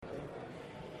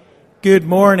Good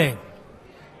morning.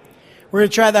 We're going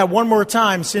to try that one more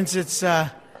time since it's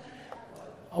a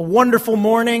wonderful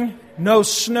morning. No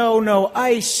snow, no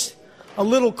ice. A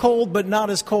little cold, but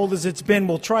not as cold as it's been.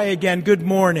 We'll try again. Good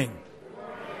morning.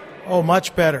 Oh,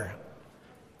 much better.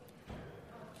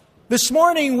 This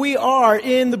morning we are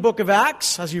in the book of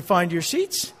Acts, as you find your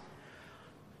seats.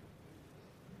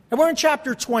 And we're in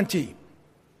chapter 20.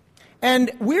 And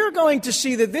we're going to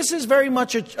see that this is very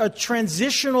much a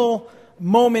transitional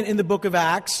moment in the book of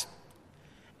Acts.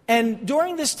 And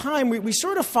during this time, we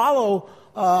sort of follow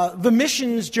the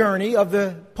missions journey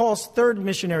of Paul's third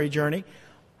missionary journey.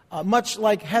 Much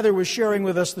like Heather was sharing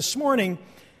with us this morning,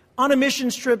 on a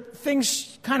missions trip,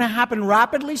 things kind of happen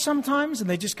rapidly sometimes, and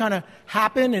they just kind of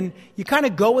happen, and you kind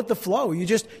of go with the flow.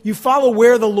 You follow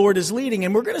where the Lord is leading,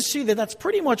 and we're going to see that that's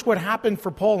pretty much what happened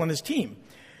for Paul and his team.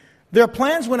 Their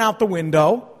plans went out the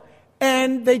window,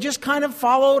 and they just kind of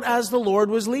followed as the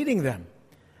Lord was leading them.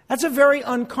 That's a very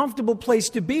uncomfortable place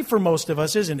to be for most of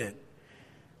us, isn't it?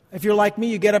 If you're like me,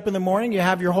 you get up in the morning, you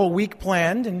have your whole week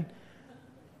planned, and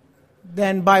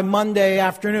then by Monday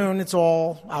afternoon, it's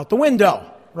all out the window,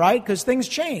 right? Because things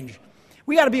change.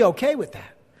 We got to be okay with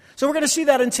that. So we're going to see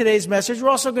that in today's message. We're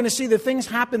also going to see that things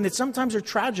happen that sometimes are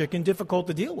tragic and difficult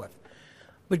to deal with.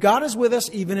 But God is with us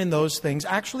even in those things.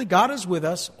 Actually, God is with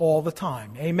us all the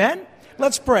time. Amen?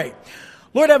 Let's pray.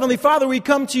 Lord Heavenly Father, we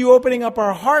come to you opening up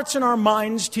our hearts and our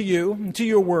minds to you and to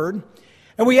your word.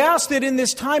 And we ask that in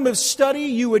this time of study,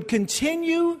 you would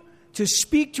continue to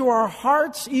speak to our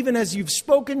hearts, even as you've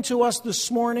spoken to us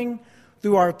this morning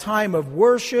through our time of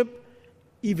worship,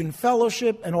 even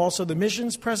fellowship, and also the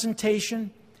missions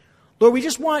presentation. Lord, we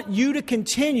just want you to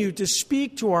continue to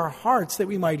speak to our hearts that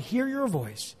we might hear your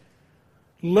voice,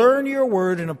 learn your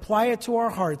word, and apply it to our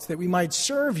hearts that we might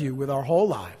serve you with our whole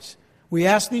lives. We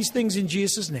ask these things in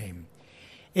Jesus' name.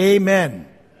 Amen.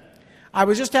 I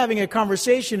was just having a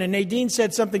conversation, and Nadine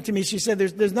said something to me. She said,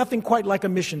 there's nothing quite like a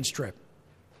missions trip.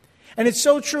 And it's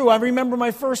so true. I remember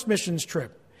my first missions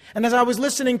trip. And as I was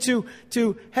listening to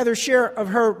Heather share of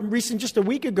her recent, just a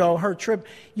week ago, her trip,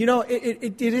 you know,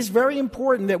 it is very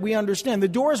important that we understand the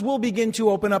doors will begin to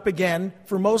open up again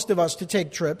for most of us to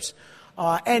take trips.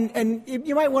 And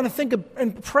you might want to think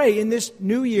and pray in this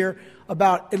new year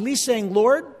about at least saying,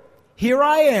 Lord, here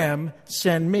I am,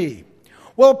 send me.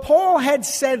 Well, Paul had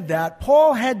said that.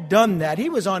 Paul had done that. He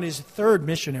was on his third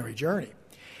missionary journey.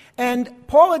 And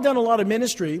Paul had done a lot of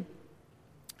ministry.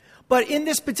 But in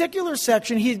this particular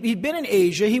section, he'd been in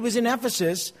Asia. He was in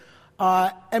Ephesus.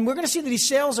 And we're going to see that he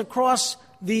sails across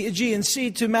the Aegean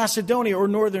Sea to Macedonia or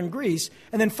northern Greece.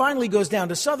 And then finally goes down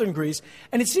to southern Greece.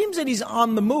 And it seems that he's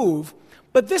on the move.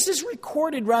 But this is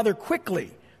recorded rather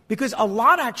quickly, because a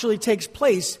lot actually takes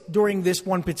place during this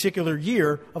one particular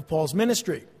year of Paul's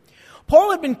ministry.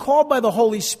 Paul had been called by the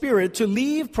Holy Spirit to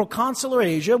leave proconsular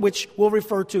Asia, which we'll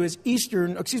refer to as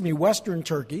Western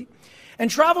Turkey, and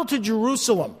travel to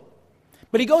Jerusalem.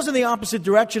 But he goes in the opposite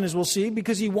direction, as we'll see,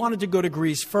 because he wanted to go to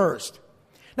Greece first.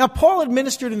 Now, Paul had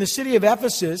ministered in the city of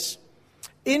Ephesus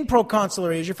in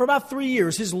proconsular Asia for about 3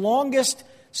 years, his longest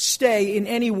stay in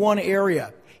any one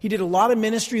area. He did a lot of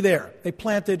ministry there. They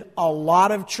planted a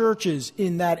lot of churches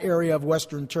in that area of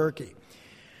Western Turkey.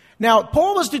 Now,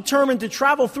 Paul is determined to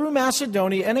travel through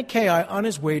Macedonia and Achaia on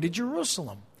his way to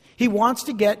Jerusalem. He wants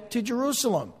to get to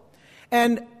Jerusalem.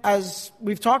 And as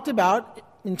we've talked about,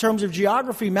 in terms of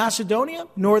geography, Macedonia,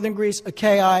 northern Greece,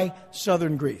 Achaia,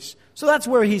 southern Greece. So that's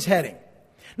where he's heading.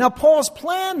 Now, Paul's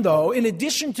plan, though, in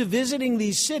addition to visiting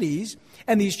these cities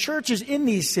and these churches in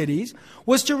these cities,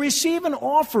 was to receive an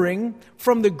offering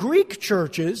from the Greek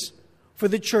churches for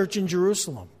the church in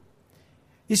Jerusalem.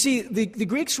 You see, the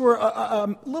Greeks were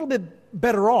a little bit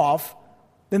better off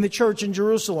than the church in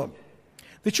Jerusalem.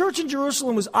 The church in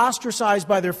Jerusalem was ostracized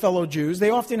by their fellow Jews. They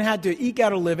often had to eke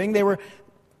out a living. They were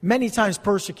many times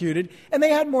persecuted, and they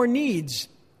had more needs.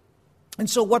 And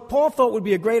so what Paul thought would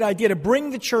be a great idea to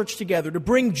bring the church together, to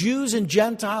bring Jews and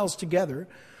Gentiles together,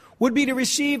 would be to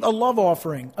receive a love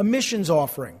offering, a missions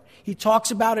offering. He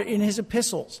talks about it in his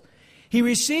epistles. He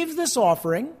receives this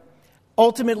offering,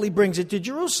 ultimately brings it to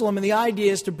Jerusalem, and the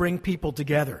idea is to bring people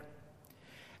together.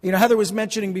 You know, Heather was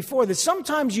mentioning before that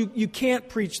sometimes you can't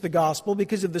preach the gospel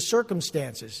because of the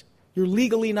circumstances. You're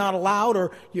legally not allowed,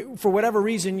 or for whatever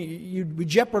reason, you would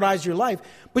jeopardize your life.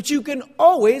 But you can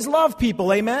always love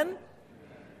people, amen?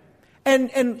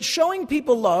 And showing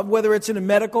people love, whether it's in a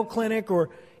medical clinic or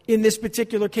in this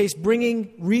particular case,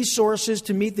 bringing resources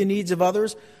to meet the needs of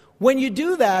others, when you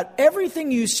do that,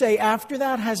 everything you say after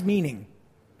that has meaning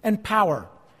and power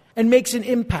and makes an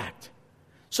impact.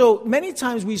 So many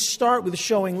times we start with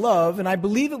showing love, and I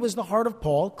believe it was the heart of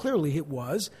Paul, clearly it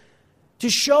was, to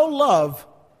show love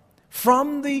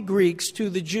from the Greeks to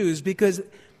the Jews because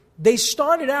they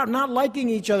started out not liking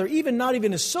each other, not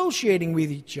even associating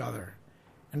with each other.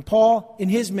 And Paul, in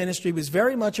his ministry, was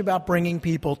very much about bringing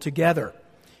people together,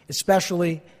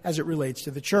 especially as it relates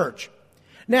to the church.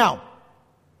 Now,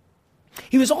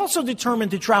 he was also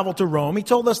determined to travel to Rome. He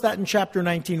told us that in chapter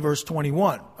 19, verse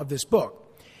 21 of this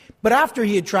book. But after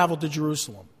he had traveled to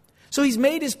Jerusalem. So he's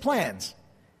made his plans.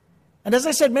 And as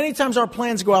I said, many times our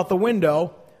plans go out the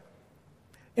window.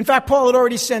 In fact, Paul had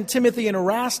already sent Timothy and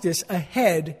Erastus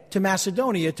ahead to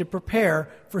Macedonia to prepare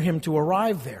for him to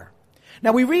arrive there.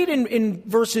 Now we read in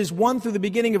verses 1 through the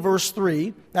beginning of verse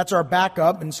 3, that's our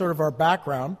backup and sort of our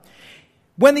background.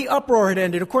 When the uproar had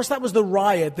ended, of course that was the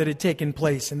riot that had taken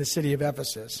place in the city of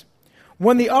Ephesus.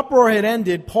 When the uproar had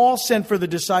ended, Paul sent for the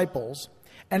disciples,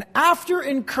 and after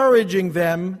encouraging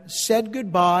them, said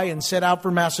goodbye and set out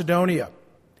for Macedonia.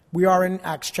 We are in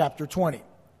Acts chapter 20.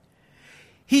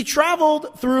 He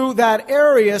traveled through that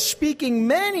area speaking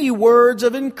many words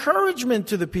of encouragement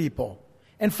to the people,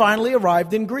 and finally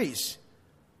arrived in Greece,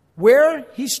 where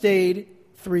he stayed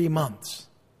 3 months.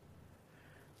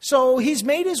 So he's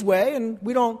made his way, and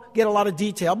we don't get a lot of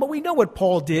detail, but we know what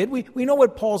Paul did. We know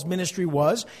what Paul's ministry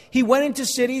was. He went into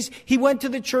cities, he went to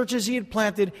the churches he had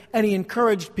planted, and he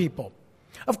encouraged people.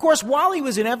 Of course, while he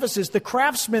was in Ephesus, the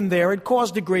craftsmen there had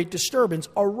caused a great disturbance,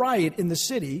 a riot in the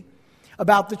city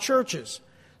about the churches.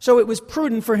 So it was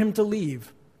prudent for him to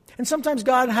leave. And sometimes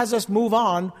God has us move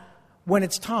on when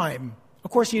it's time. Of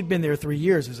course, he had been there 3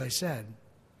 years, as I said.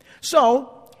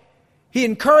 So he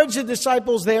encouraged the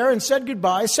disciples there and said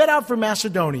goodbye, set out for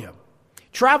Macedonia,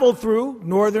 traveled through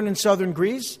northern and southern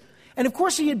Greece, and of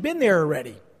course he had been there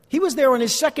already. He was there on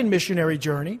his second missionary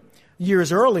journey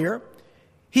years earlier.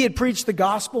 He had preached the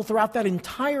gospel throughout that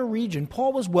entire region.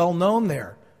 Paul was well known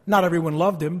there. Not everyone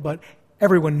loved him, but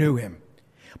everyone knew him.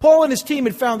 Paul and his team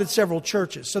had founded several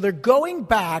churches, so they're going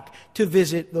back to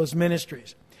visit those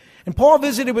ministries. And Paul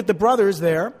visited with the brothers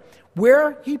there,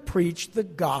 where he preached the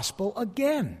gospel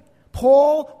again.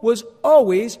 Paul was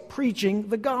always preaching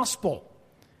the gospel,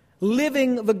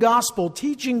 living the gospel,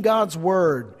 teaching God's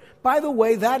word. By the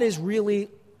way, that is really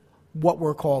what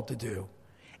we're called to do.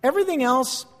 Everything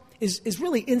else is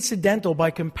really incidental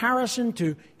by comparison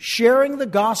to sharing the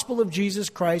gospel of Jesus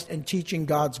Christ and teaching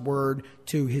God's word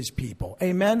to his people.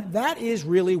 Amen? That is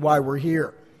really why we're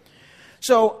here.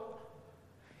 So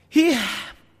he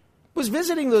was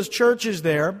visiting those churches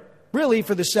there really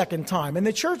for the second time. And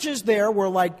the churches there were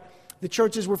like the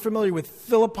churches we're familiar with: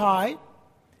 Philippi,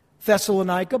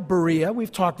 Thessalonica, Berea.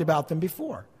 We've talked about them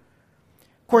before.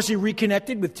 Of course, he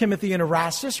reconnected with Timothy and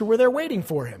Erastus, who were there waiting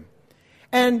for him.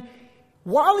 And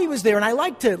while he was there, and I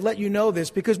like to let you know this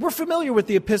because we're familiar with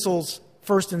the epistles,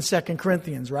 1st and 2nd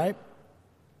Corinthians, right?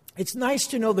 It's nice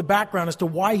to know the background as to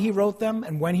why he wrote them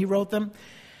and when he wrote them.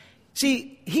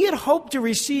 See, he had hoped to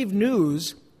receive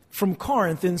news from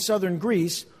Corinth in southern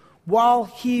Greece while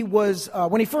he was,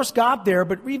 when he first got there,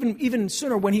 but even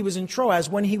sooner when he was in Troas,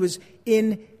 when he was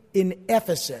in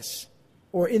Ephesus,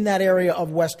 or in that area of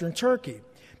western Turkey.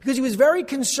 Because he was very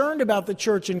concerned about the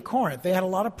church in Corinth. They had a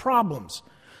lot of problems.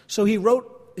 So he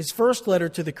wrote his first letter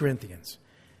to the Corinthians,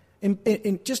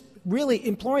 in just really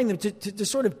imploring them to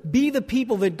sort of be the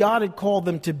people that God had called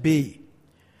them to be.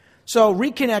 So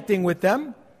reconnecting with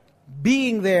them,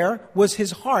 being there, was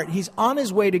his heart. He's on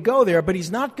his way to go there, but he's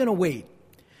not going to wait.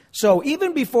 So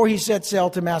even before he set sail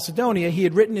to Macedonia, he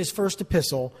had written his first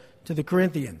epistle to the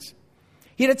Corinthians.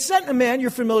 He had sent a man you're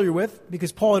familiar with,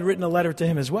 because Paul had written a letter to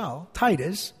him as well,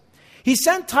 Titus. He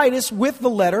sent Titus with the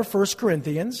letter, 1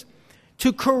 Corinthians,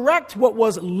 to correct what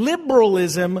was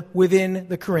liberalism within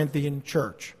the Corinthian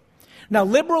church. Now,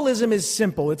 liberalism is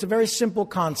simple. It's a very simple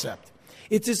concept.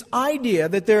 It's this idea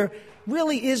that there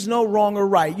really is no wrong or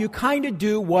right. You kind of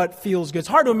do what feels good. It's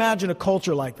hard to imagine a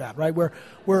culture like that, right?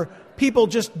 Where people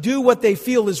just do what they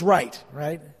feel is right?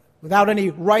 Without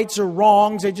any rights or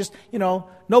wrongs. They just, no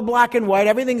black and white.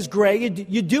 Everything's gray.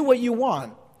 You do what you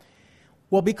want.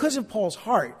 Well, because of Paul's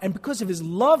heart and because of his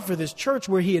love for this church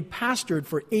where he had pastored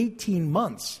for 18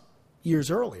 months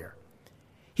years earlier,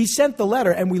 he sent the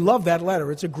letter, and we love that letter.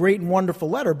 It's a great and wonderful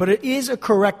letter, but it is a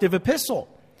corrective epistle.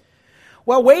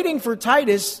 Well, waiting for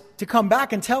Titus to come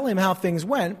back and tell him how things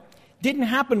went didn't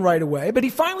happen right away, but he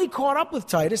finally caught up with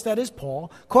Titus, that is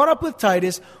Paul, caught up with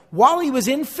Titus while he was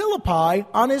in Philippi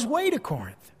on his way to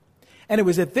Corinth. And it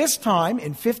was at this time,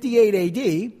 in 58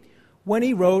 A.D., when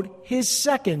he wrote his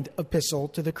second epistle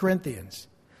to the Corinthians.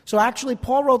 So actually,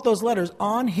 Paul wrote those letters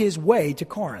on his way to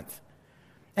Corinth.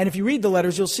 And if you read the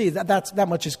letters, you'll see that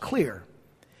much is clear.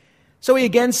 So he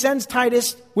again sends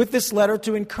Titus with this letter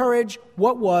to encourage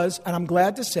what was, and I'm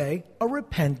glad to say, a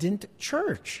repentant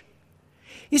church.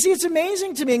 You see, it's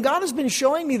amazing to me, and God has been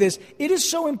showing me this. It is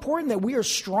so important that we are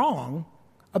strong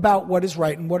about what is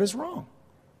right and what is wrong.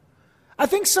 I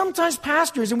think sometimes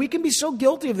pastors, and we can be so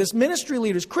guilty of this, ministry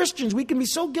leaders, Christians, we can be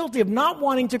so guilty of not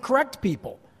wanting to correct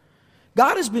people.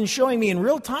 God has been showing me in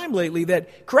real time lately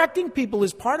that correcting people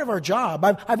is part of our job.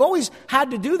 I've always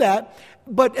had to do that,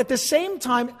 but at the same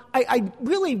time, I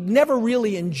really never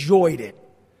really enjoyed it.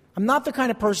 I'm not the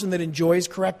kind of person that enjoys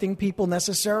correcting people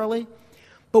necessarily,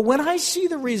 but when I see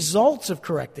the results of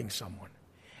correcting someone,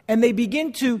 and they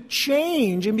begin to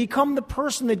change and become the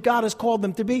person that God has called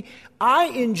them to be, I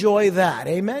enjoy that.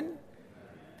 Amen?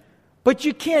 But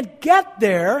you can't get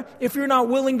there if you're not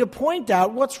willing to point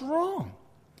out what's wrong.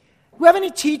 Do we have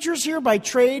any teachers here by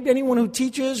trade? Anyone who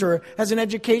teaches or has an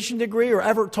education degree or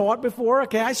ever taught before?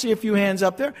 Okay, I see a few hands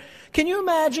up there. Can you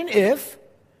imagine if,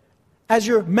 as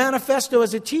your manifesto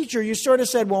as a teacher, you sort of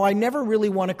said, well, I never really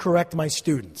want to correct my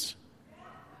students.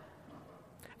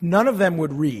 None of them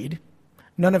would read.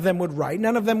 None of them would write.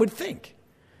 None of them would think.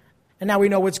 And now we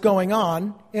know what's going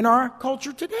on in our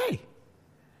culture today.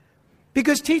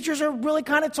 Because teachers are really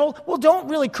kind of told, well, don't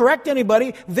really correct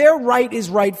anybody. Their right is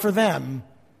right for them.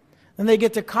 And they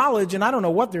get to college, and I don't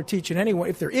know what they're teaching anyway,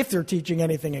 if they're teaching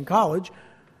anything in college,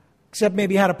 except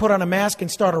maybe how to put on a mask and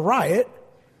start a riot.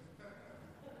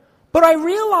 But I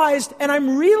realized, and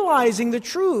I'm realizing the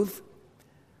truth,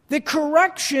 that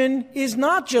correction is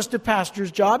not just a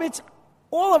pastor's job, it's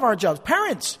all of our jobs.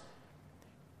 Parents,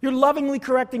 you're lovingly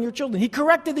correcting your children. He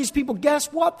corrected these people.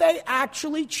 Guess what? They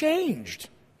actually changed.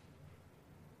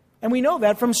 And we know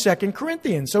that from 2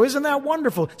 Corinthians. So isn't that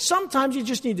wonderful? Sometimes you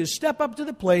just need to step up to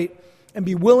the plate and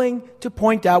be willing to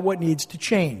point out what needs to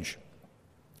change.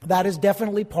 That is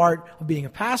definitely part of being a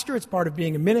pastor. It's part of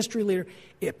being a ministry leader,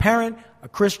 a parent, a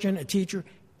Christian, a teacher.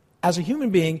 As a human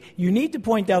being, you need to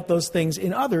point out those things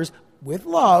in others with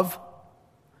love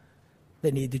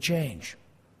that need to change.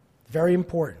 Very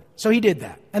important. So he did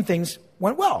that, and things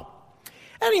went well.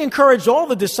 And he encouraged all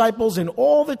the disciples in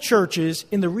all the churches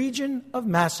in the region of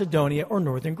Macedonia or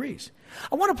northern Greece.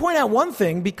 I want to point out one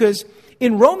thing, because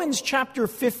in Romans chapter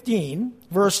 15,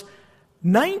 verse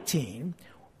 19,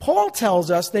 Paul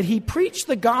tells us that he preached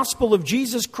the gospel of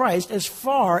Jesus Christ as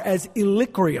far as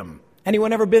Illyricum.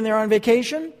 Anyone ever been there on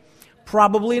vacation?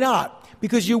 Probably not,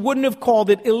 because you wouldn't have called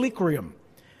it Illyricum.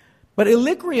 But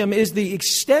Illyricum is the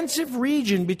extensive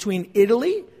region between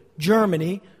Italy,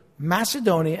 Germany,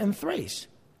 Macedonia, and Thrace.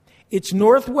 It's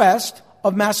northwest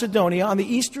of Macedonia on the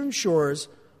eastern shores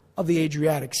of the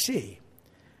Adriatic Sea.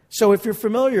 So if you're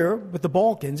familiar with the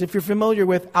Balkans, if you're familiar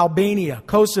with Albania,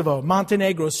 Kosovo,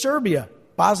 Montenegro, Serbia,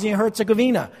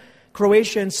 Bosnia-Herzegovina,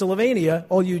 Croatia, and Slovenia,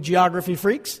 all you geography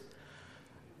freaks,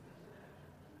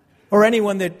 or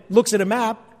anyone that looks at a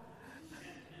map,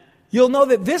 you'll know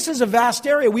that this is a vast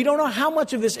area. We don't know how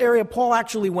much of this area Paul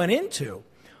actually went into.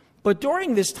 But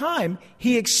during this time,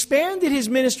 he expanded his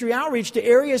ministry outreach to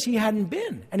areas he hadn't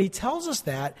been. And he tells us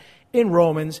that in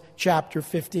Romans chapter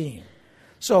 15.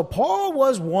 So Paul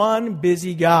was one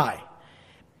busy guy,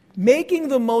 making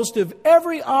the most of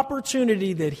every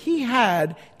opportunity that he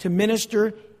had to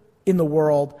minister in the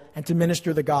world and to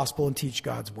minister the gospel and teach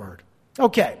God's word.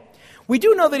 Okay, we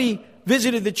do know that he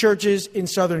visited the churches in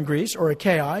southern Greece, or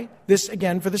Achaia, this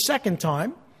again for the second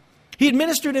time. He had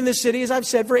ministered in this city, as I've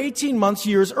said, for 18 months,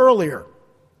 years earlier.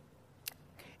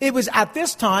 It was at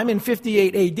this time, in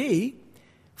 58 AD,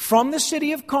 from the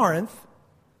city of Corinth,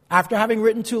 after having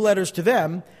written 2 letters to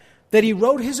them, that he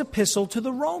wrote his epistle to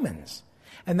the Romans.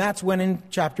 And that's when in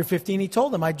chapter 15 he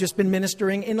told them, I've just been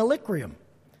ministering in Illyricum.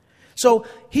 So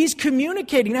he's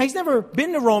communicating. Now, he's never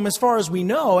been to Rome as far as we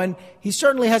know, and he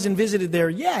certainly hasn't visited there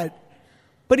yet.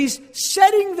 But he's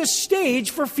setting the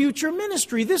stage for future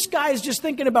ministry. This guy is just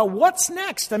thinking about what's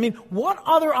next. I mean, what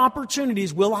other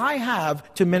opportunities will I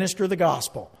have to minister the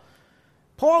gospel?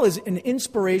 Paul is an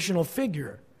inspirational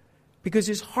figure because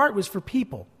his heart was for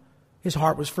people. His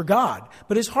heart was for God.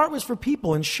 But his heart was for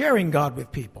people and sharing God with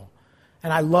people.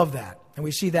 And I love that. And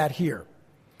we see that here.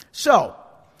 So,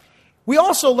 we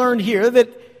also learned here that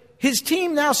his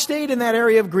team now stayed in that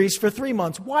area of Greece for 3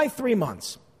 months. Why 3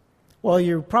 months? Well,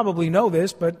 you probably know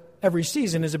this, but every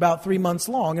season is about 3 months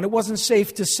long, and it wasn't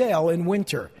safe to sail in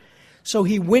winter. So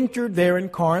he wintered there in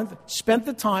Corinth, spent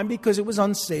the time because it was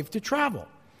unsafe to travel,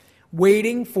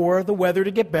 waiting for the weather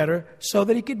to get better so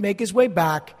that he could make his way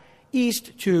back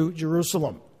east to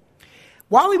Jerusalem.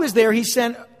 While he was there, he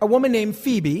sent a woman named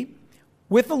Phoebe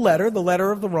with the letter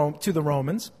of to the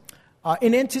Romans,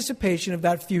 in anticipation of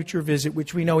that future visit,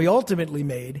 which we know he ultimately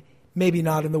made, maybe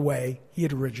not in the way he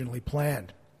had originally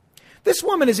planned. This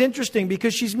woman is interesting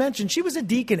because she's mentioned she was a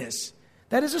deaconess.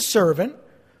 That is a servant.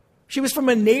 She was from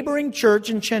a neighboring church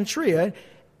in Cenchrea.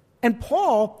 And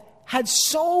Paul had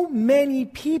so many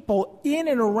people in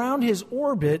and around his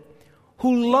orbit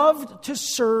who loved to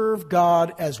serve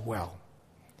God as well.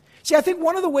 See, I think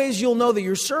one of the ways you'll know that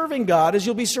you're serving God is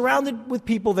you'll be surrounded with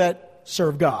people that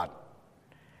serve God.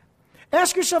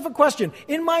 Ask yourself a question.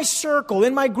 In my circle,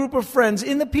 in my group of friends,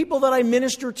 in the people that I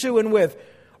minister to and with,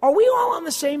 are we all on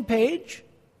the same page?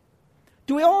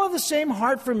 Do we all have the same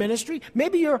heart for ministry?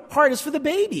 Maybe your heart is for the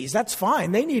babies. That's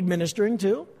fine. They need ministering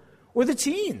too. Or the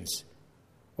teens.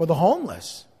 Or the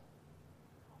homeless.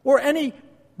 Or any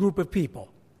group of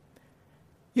people.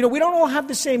 You know, we don't all have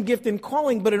the same gift and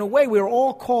calling, but in a way we're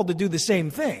all called to do the same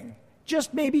thing.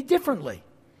 Just maybe differently.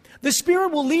 The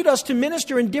Spirit will lead us to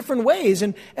minister in different ways.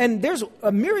 And there's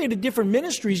a myriad of different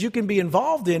ministries you can be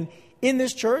involved in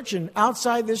this church and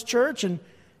outside this church, and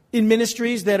in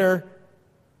ministries that are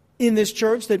in this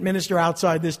church that minister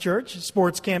outside this church,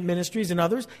 sports camp ministries and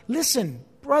others. Listen,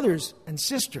 brothers and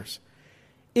sisters,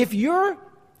 if you're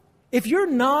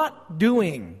not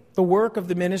doing the work of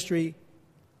the ministry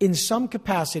in some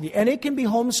capacity, and it can be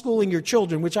homeschooling your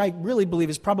children, which I really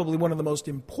believe is probably one of the most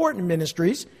important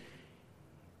ministries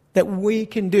that we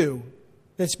can do,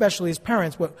 especially as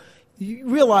parents. Well, you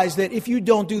realize that if you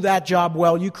don't do that job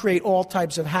well, you create all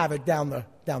types of havoc down the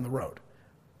road.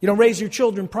 You don't raise your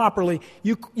children properly,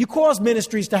 you cause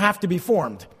ministries to have to be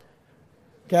formed.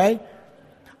 Okay?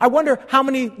 I wonder how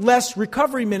many less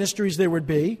recovery ministries there would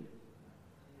be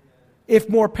if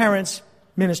more parents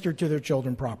ministered to their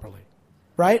children properly.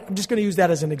 Right? I'm just going to use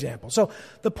that as an example. So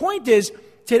the point is,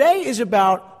 today is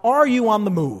about, are you on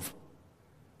the move?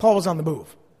 Paul was on the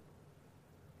move.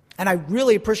 And I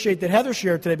really appreciate that Heather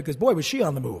shared today, because boy, was she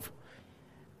on the move.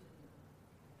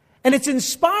 And it's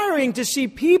inspiring to see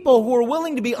people who are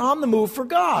willing to be on the move for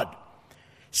God.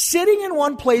 Sitting in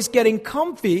one place, getting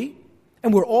comfy,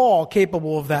 and we're all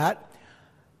capable of that,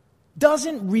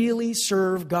 doesn't really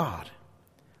serve God.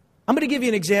 I'm going to give you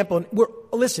an example.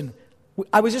 Listen,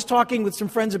 I was just talking with some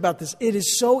friends about this. It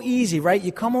is so easy, right?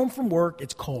 You come home from work,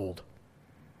 it's cold.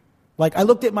 Like, I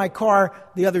looked at my car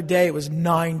the other day, it was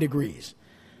 9 degrees.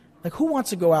 Like, who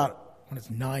wants to go out when it's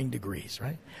 9 degrees,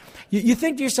 right? You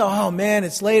think to yourself, oh man,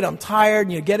 it's late, I'm tired,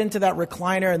 and you get into that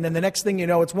recliner, and then the next thing you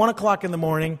know, it's 1 o'clock in the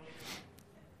morning,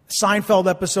 Seinfeld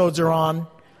episodes are on,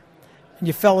 and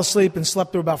you fell asleep and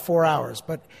slept through about 4 hours.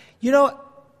 But, you know,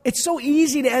 it's so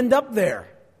easy to end up there.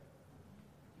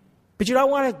 But you know, I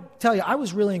want to tell you, I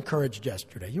was really encouraged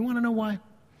yesterday. You want to know why?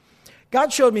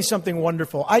 God showed me something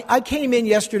wonderful. I came in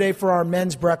yesterday for our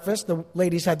men's breakfast. The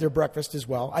ladies had their breakfast as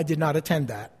well. I did not attend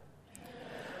that.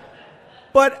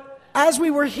 But as we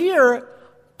were here,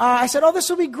 I said, oh, this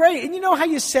will be great. And you know how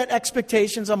you set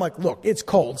expectations? I'm like, look, it's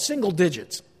cold, single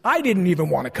digits. I didn't even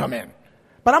want to come in.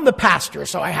 But I'm the pastor,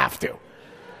 so I have to.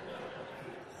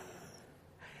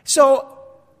 So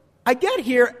I get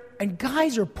here, and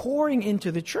guys are pouring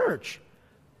into the church.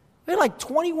 They had like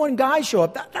 21 guys show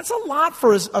up. That's a lot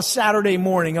for a Saturday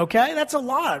morning, okay? That's a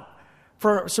lot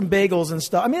for some bagels and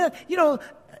stuff. I mean, you know,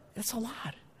 it's a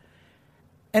lot.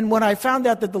 And when I found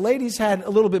out that the ladies had a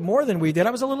little bit more than we did, I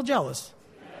was a little jealous.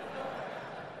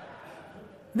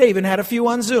 They even had a few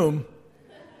on Zoom.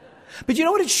 But you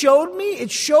know what it showed me? It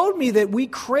showed me that we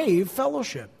crave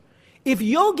fellowship. If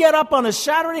you'll get up on a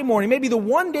Saturday morning, maybe the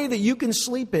one day that you can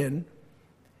sleep in,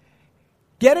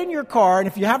 get in your car, and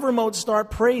if you have a remote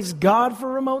start, praise God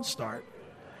for remote start.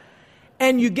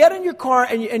 And you get in your car,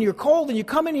 and you're cold, and you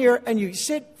come in here, and you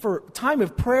sit for time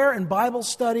of prayer and Bible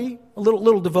study, a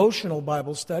little devotional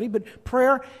Bible study, but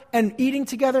prayer and eating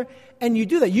together, and you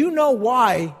do that. You know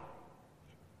why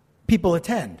people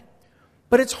attend.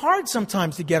 But it's hard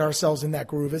sometimes to get ourselves in that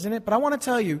groove, isn't it? But I want to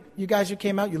tell you, you guys who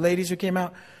came out, you ladies who came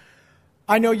out,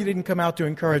 I know you didn't come out to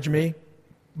encourage me,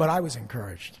 but I was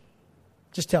encouraged.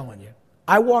 Just telling you.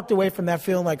 I walked away from that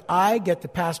feeling like I get to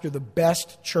pastor the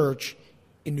best church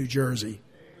in New Jersey.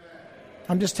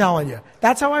 I'm just telling you.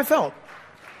 That's how I felt.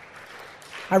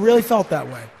 I really felt that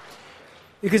way.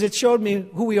 Because it showed me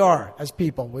who we are as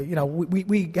people.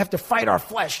 We have to fight our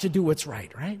flesh to do what's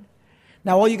right?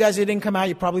 Now, all you guys that didn't come out,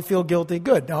 you probably feel guilty.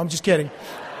 Good. No, I'm just kidding.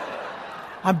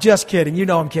 I'm just kidding. You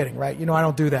know I'm kidding, right? You know I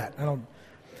don't do that.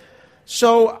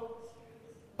 So,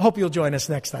 hope you'll join us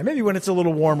next time. Maybe when it's a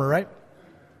little warmer, right?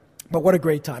 But what a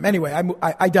great time. Anyway,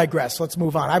 I digress. Let's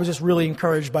move on. I was just really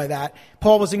encouraged by that.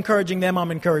 Paul was encouraging them.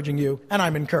 I'm encouraging you. And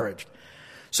I'm encouraged.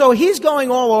 So he's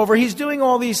going all over. He's doing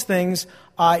all these things.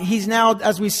 He's now,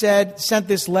 as we said, sent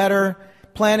this letter,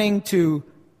 planning to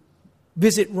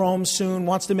visit Rome soon,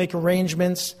 wants to make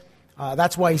arrangements.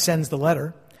 That's why he sends the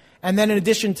letter. And then in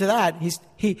addition to that,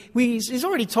 he's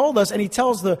already told us, and he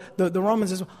tells the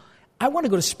Romans, I want to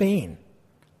go to Spain.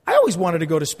 I always wanted to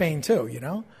go to Spain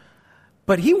too,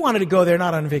 But he wanted to go there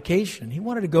not on vacation. He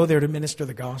wanted to go there to minister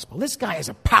the gospel. This guy is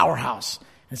a powerhouse.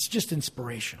 It's just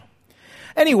inspirational.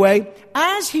 Anyway,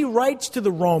 as he writes to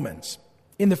the Romans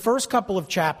in the first couple of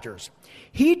chapters,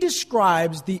 he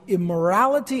describes the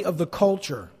immorality of the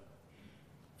culture.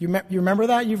 You remember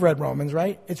that? You've read Romans,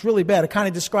 right? It's really bad. It kind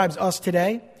of describes us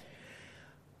today.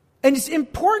 And it's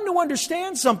important to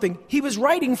understand something. He was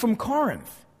writing from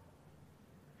Corinth.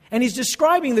 And he's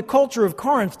describing the culture of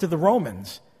Corinth to the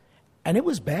Romans. And it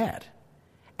was bad.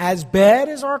 As bad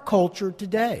as our culture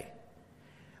today.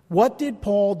 What did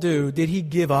Paul do? Did he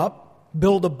give up,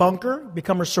 build a bunker,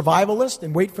 become a survivalist,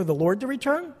 and wait for the Lord to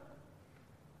return?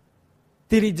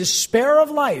 Did he despair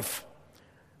of life?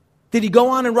 Did he go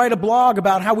on and write a blog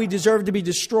about how we deserve to be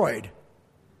destroyed?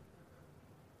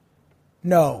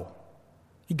 No.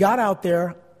 He got out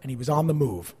there and he was on the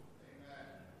move.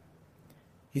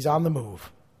 He's on the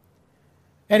move.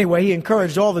 Anyway, he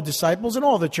encouraged all the disciples and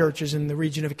all the churches in the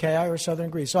region of Achaia or southern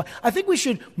Greece. So I think we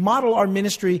should model our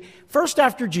ministry first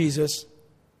after Jesus,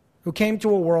 who came to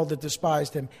a world that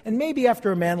despised him, and maybe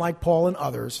after a man like Paul and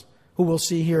others, who we'll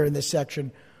see here in this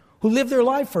section, who lived their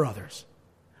life for others.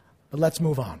 But let's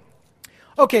move on.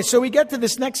 Okay, so we get to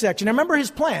this next section. Now remember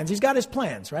his plans. He's got his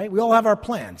plans, right? We all have our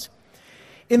plans.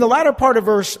 In the latter part of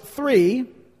verse 3,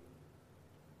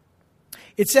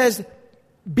 it says,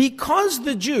 because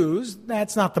the Jews,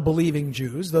 that's not the believing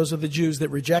Jews, those are the Jews that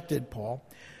rejected Paul,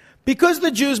 because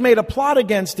the Jews made a plot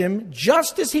against him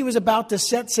just as he was about to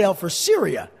set sail for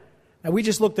Syria. Now we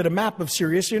just looked at a map of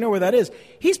Syria, so you know where that is.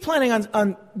 He's planning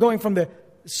on going from the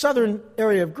southern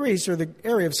area of Greece, or the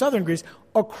area of southern Greece,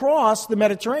 across the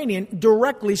Mediterranean,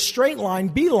 directly, straight line,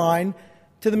 beeline,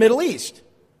 to the Middle East,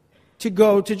 to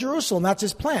go to Jerusalem. That's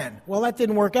his plan. Well, that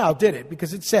didn't work out, did it?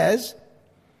 Because it says,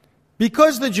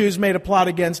 because the Jews made a plot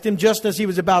against him just as he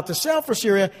was about to sail for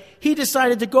Syria, he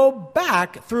decided to go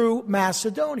back through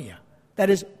Macedonia. That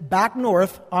is, back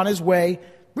north on his way,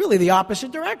 really the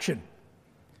opposite direction.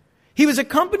 He was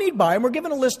accompanied by, and we're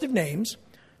given a list of names,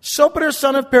 Sopater,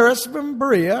 son of Pyrrhus from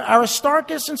Berea,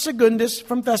 Aristarchus and Secundus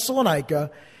from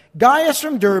Thessalonica, Gaius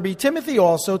from Derbe, Timothy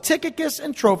also, Tychicus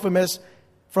and Trophimus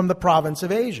from the province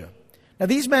of Asia. Now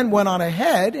these men went on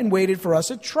ahead and waited for us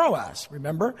at Troas.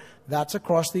 Remember, that's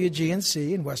across the Aegean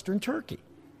Sea in western Turkey.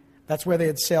 That's where they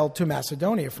had sailed to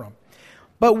Macedonia from.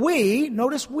 But we,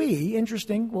 notice we,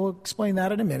 interesting, we'll explain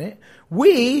that in a minute.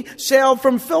 We sailed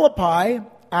from Philippi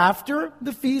after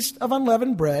the Feast of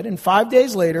Unleavened Bread, and 5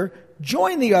 days later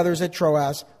joined the others at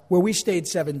Troas, where we stayed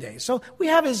 7 days. So we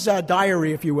have his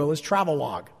diary, if you will, his travel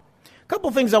log. A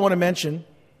couple things I want to mention.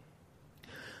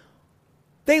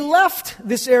 They left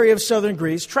this area of southern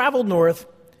Greece, traveled north.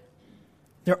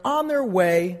 They're on their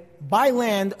way by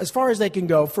land as far as they can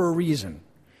go for a reason.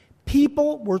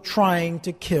 People were trying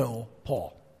to kill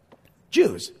Paul.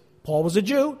 Jews. Paul was a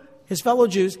Jew. His fellow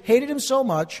Jews hated him so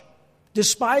much,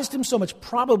 despised him so much,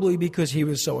 probably because he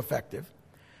was so effective,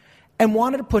 and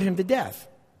wanted to put him to death.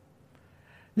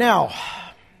 Now,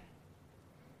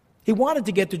 he wanted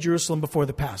to get to Jerusalem before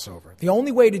the Passover. The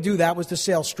only way to do that was to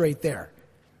sail straight there.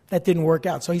 That didn't work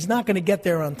out, so he's not going to get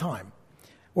there on time.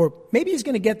 Or maybe he's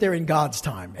going to get there in God's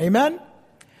time. Amen?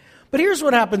 But here's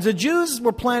what happens. The Jews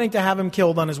were planning to have him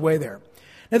killed on his way there.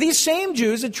 Now, these same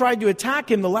Jews had tried to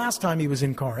attack him the last time he was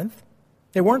in Corinth.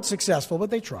 They weren't successful, but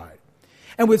they tried.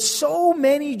 And with so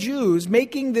many Jews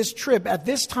making this trip at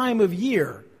this time of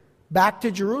year back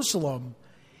to Jerusalem,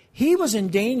 he was in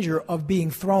danger of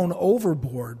being thrown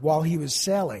overboard while he was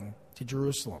sailing to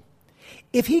Jerusalem.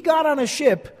 If he got on a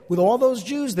ship with all those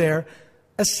Jews there,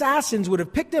 assassins would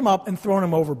have picked him up and thrown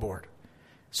him overboard.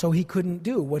 So he couldn't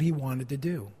do what he wanted to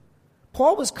do.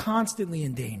 Paul was constantly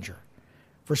in danger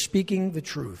for speaking the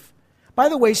truth. By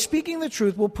the way, speaking the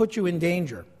truth will put you in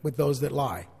danger with those that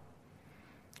lie.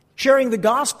 Sharing the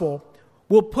gospel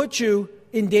will put you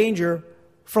in danger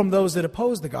from those that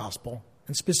oppose the gospel,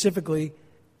 and specifically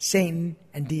Satan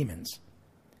and demons.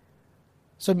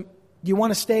 So do you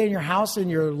want to stay in your house and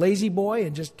your lazy boy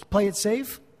and just play it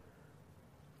safe?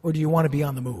 Or do you want to be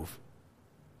on the move?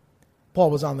 Paul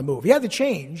was on the move. He had to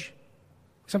change.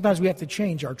 Sometimes we have to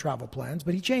change our travel plans,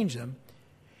 but he changed them.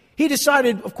 He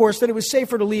decided, of course, that it was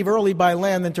safer to leave early by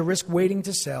land than to risk waiting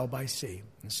to sail by sea.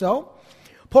 And so,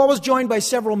 Paul was joined by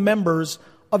several members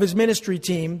of his ministry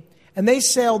team, and they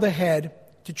sailed ahead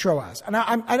to Troas. And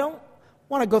I don't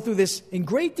want to go through this in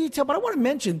great detail, but I want to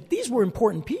mention these were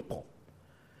important people.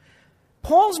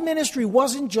 Paul's ministry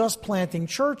wasn't just planting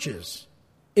churches.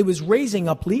 It was raising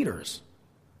up leaders.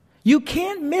 You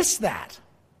can't miss that.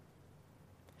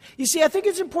 You see, I think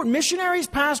it's important. Missionaries,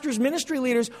 pastors, ministry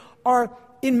leaders are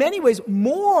in many ways,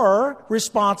 more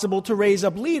responsible to raise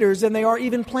up leaders than they are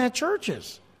even plant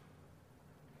churches.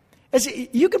 As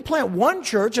you can plant one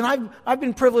church, and I've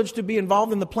been privileged to be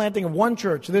involved in the planting of one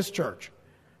church, this church.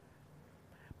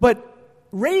 But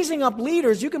raising up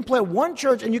leaders, you can plant one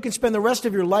church and you can spend the rest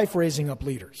of your life raising up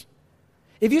leaders.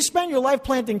 If you spend your life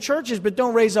planting churches but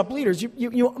don't raise up leaders,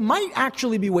 you might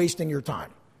actually be wasting your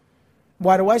time.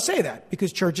 Why do I say that?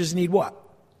 Because churches need what?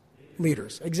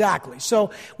 Leaders. Exactly.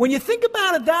 So when you think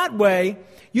about it that way,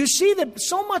 you see that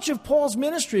so much of Paul's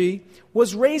ministry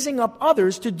was raising up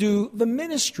others to do the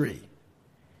ministry.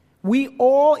 We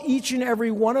all, each and every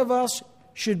one of us,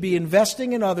 should be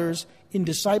investing in others in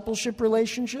discipleship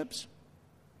relationships,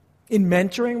 in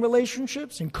mentoring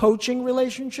relationships, in coaching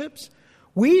relationships.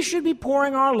 We should be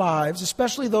pouring our lives,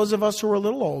 especially those of us who are a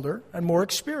little older and more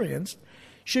experienced,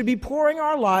 should be pouring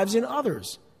our lives in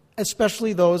others,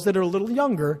 especially those that are a little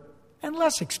younger and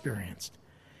less experienced.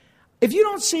 If you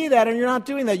don't see that and you're not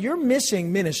doing that, you're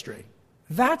missing ministry.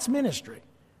 That's ministry.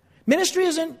 Ministry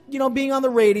isn't, being on the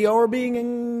radio or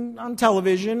being on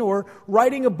television or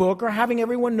writing a book or having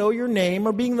everyone know your name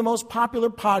or being the most popular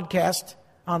podcast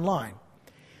online.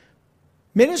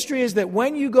 Ministry is that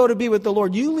when you go to be with the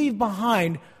Lord, you leave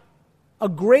behind a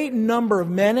great number of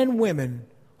men and women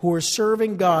who are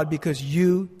serving God because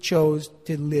you chose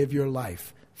to live your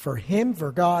life for Him,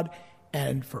 for God,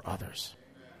 and for others.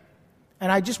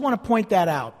 And I just want to point that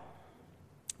out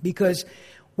because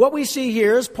what we see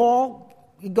here is Paul,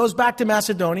 he goes back to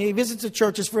Macedonia. He visits the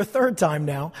churches for a third time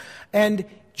now. And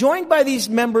joined by these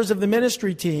members of the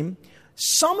ministry team,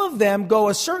 some of them go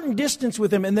a certain distance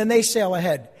with him and then they sail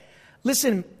ahead.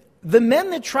 Listen, the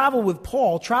men that traveled with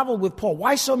Paul.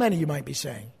 Why so many, you might be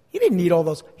saying? He didn't need all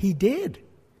those. He did.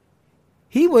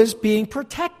 He was being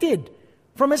protected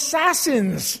from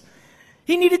assassins.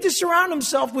 He needed to surround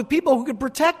himself with people who could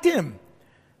protect him.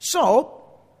 So,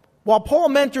 while Paul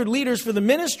mentored leaders for the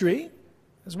ministry,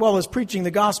 as well as preaching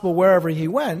the gospel wherever he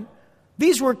went,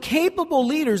 these were capable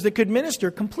leaders that could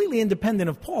minister completely independent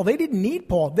of Paul. They didn't need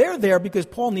Paul. They're there because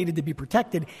Paul needed to be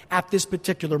protected at this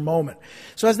particular moment.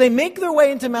 So as they make their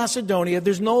way into Macedonia,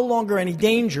 there's no longer any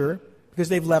danger because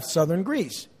they've left southern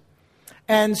Greece.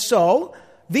 And so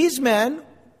these men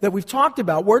that we've talked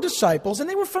about were disciples, and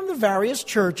they were from the various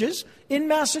churches in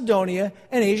Macedonia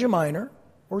and Asia Minor,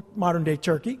 or modern-day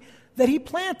Turkey, that he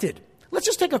planted. Let's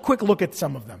just take a quick look at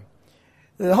some of them.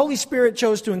 The Holy Spirit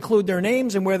chose to include their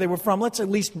names and where they were from. Let's at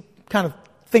least kind of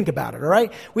think about it, all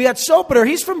right? We got Sopater,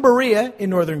 he's from Berea in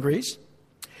northern Greece.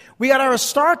 We got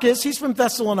Aristarchus, he's from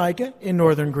Thessalonica in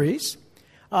northern Greece.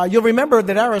 You'll remember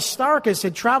that Aristarchus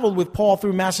had traveled with Paul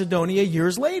through Macedonia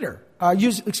years earlier,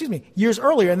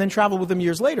 and then traveled with him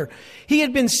years later. He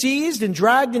had been seized and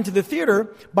dragged into the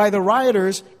theater by the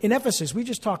rioters in Ephesus. We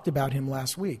just talked about him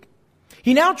last week.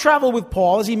 He now traveled with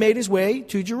Paul as he made his way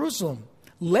to Jerusalem.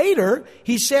 Later,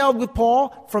 he sailed with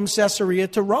Paul from Caesarea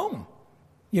to Rome.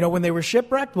 When they were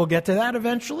shipwrecked, we'll get to that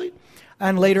eventually.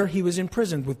 And later, he was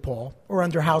imprisoned with Paul, or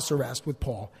under house arrest with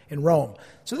Paul in Rome.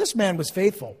 So this man was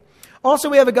faithful. Also,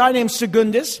 we have a guy named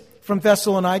Secundus from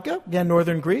Thessalonica, again,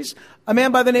 northern Greece. A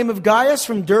man by the name of Gaius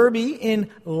from Derbe in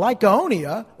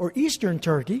Lycaonia, or eastern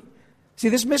Turkey. See,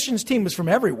 this missions team was from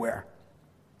everywhere.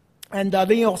 And then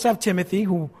you also have Timothy,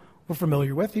 who we're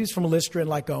familiar with. He's from Lystra and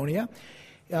Lycaonia.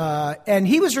 And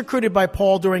he was recruited by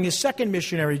Paul during his second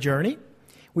missionary journey.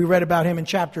 We read about him in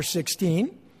chapter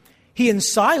 16. He and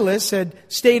Silas had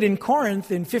stayed in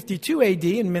Corinth in 52 AD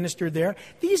and ministered there.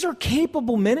 These are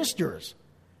capable ministers.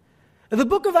 The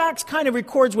book of Acts kind of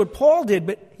records what Paul did,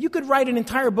 but you could write an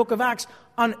entire book of Acts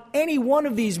on any one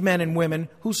of these men and women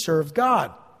who served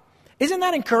God. Isn't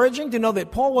that encouraging to know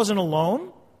that Paul wasn't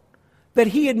alone? That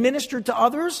he had ministered to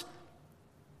others?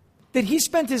 That he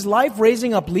spent his life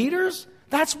raising up leaders?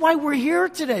 That's why we're here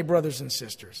today, brothers and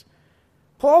sisters.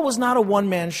 Paul was not a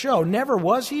one-man show. Never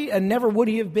was he, and never would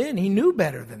he have been. He knew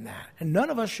better than that, and none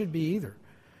of us should be either.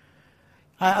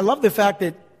 I love the fact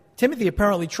that Timothy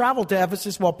apparently traveled to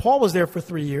Ephesus while Paul was there for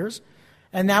 3 years,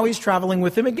 and now he's traveling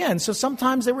with him again. So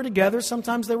sometimes they were together,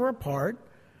 sometimes they were apart.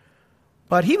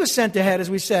 But he was sent ahead, as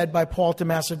we said, by Paul to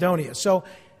Macedonia. So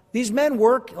these men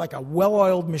work like a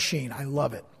well-oiled machine. I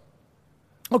love it.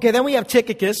 Okay, then we have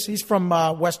Tychicus. He's from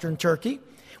western Turkey.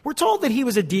 We're told that he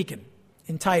was a deacon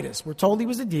in Titus. We're told he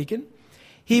was a deacon.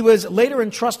 He was later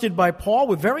entrusted by Paul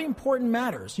with very important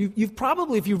matters. You've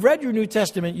probably, if you've read your New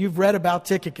Testament, you've read about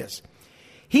Tychicus.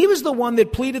 He was the one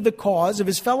that pleaded the cause of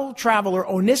his fellow traveler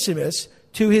Onesimus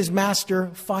to his master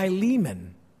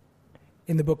Philemon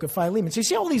in the book of Philemon. So you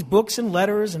see all these books and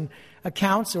letters and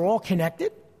accounts are all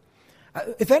connected.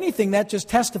 If anything, that just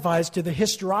testifies to the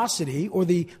historicity or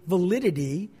the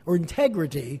validity or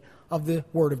integrity of the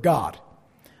Word of God.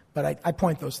 But I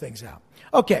point those things out.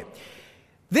 Okay.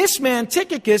 This man,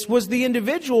 Tychicus, was the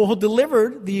individual who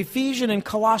delivered the Ephesian and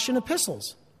Colossian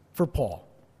epistles for Paul.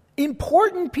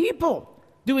 Important people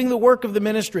doing the work of the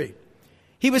ministry.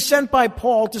 He was sent by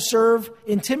Paul to serve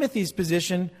in Timothy's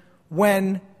position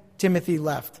when Timothy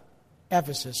left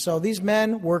Ephesus. So these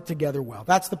men work together well.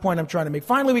 That's the point I'm trying to make.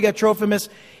 Finally, we got Trophimus.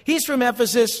 He's from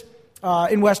Ephesus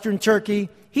in western Turkey.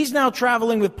 He's now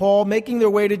traveling with Paul, making their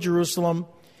way to Jerusalem.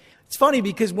 It's funny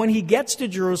because when he gets to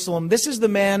Jerusalem, this is the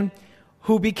man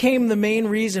who became the main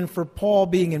reason for Paul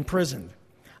being imprisoned.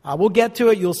 We'll get to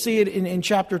it. You'll see it in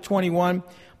chapter 21.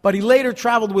 But he later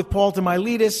traveled with Paul to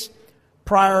Miletus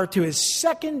prior to his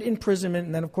second imprisonment.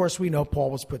 And then, of course, we know Paul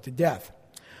was put to death.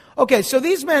 Okay, so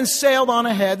these men sailed on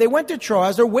ahead. They went to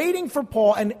Troas. They're waiting for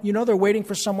Paul, and they're waiting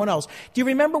for someone else. Do you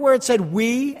remember where it said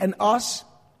we and us?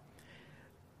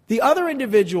 The other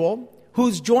individual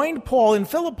who's joined Paul in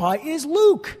Philippi is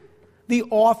Luke, the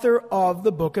author of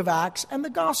the book of Acts and the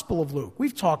Gospel of Luke.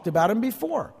 We've talked about him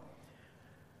before.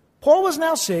 Paul was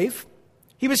now safe.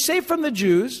 He was safe from the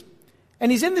Jews,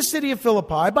 and he's in the city of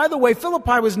Philippi. By the way,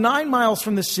 Philippi was 9 miles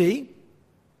from the sea,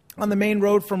 on the main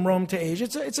road from Rome to Asia.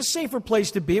 It's a safer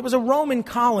place to be. It was a Roman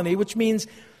colony, which means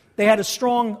they had a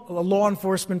strong law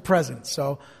enforcement presence.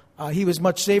 So he was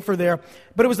much safer there.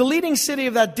 But it was the leading city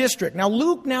of that district. Now,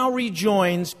 Luke now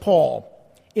rejoins Paul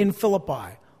in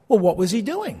Philippi. Well, what was he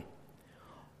doing?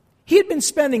 He had been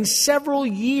spending several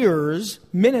years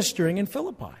ministering in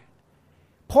Philippi.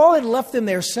 Paul had left them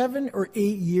there 7 or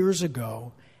 8 years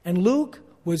ago, and Luke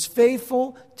was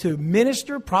faithful to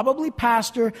minister, probably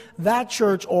pastor, that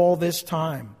church all this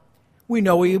time. We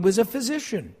know he was a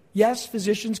physician. Yes,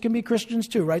 physicians can be Christians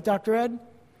too, right, Dr. Ed?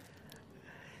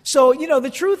 So,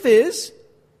 the truth is,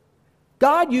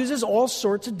 God uses all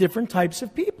sorts of different types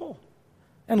of people.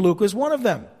 And Luke was one of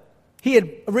them. He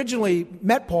had originally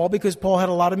met Paul because Paul had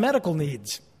a lot of medical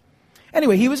needs.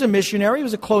 Anyway, he was a missionary. He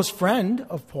was a close friend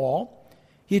of Paul.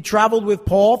 He had traveled with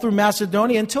Paul through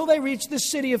Macedonia until they reached the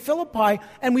city of Philippi,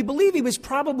 and we believe he was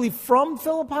probably from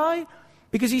Philippi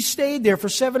because he stayed there for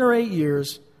 7 or 8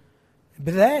 years.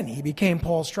 But then he became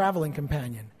Paul's traveling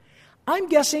companion. I'm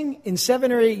guessing in 7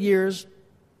 or 8 years,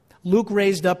 Luke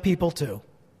raised up people too.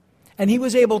 And he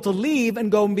was able to leave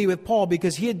and go and be with Paul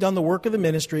because he had done the work of the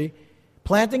ministry,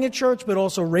 planting a church, but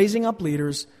also raising up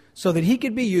leaders so that he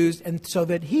could be used and so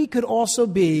that he could also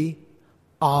be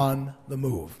on the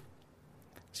move.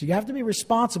 So you have to be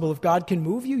responsible. If God can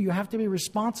move you, you have to be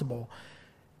responsible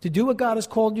to do what God has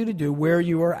called you to do where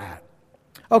you are at.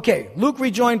 Okay, Luke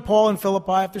rejoined Paul in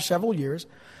Philippi after several years.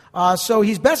 So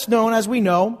he's best known, as we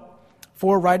know,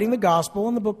 for writing the gospel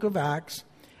in the book of Acts.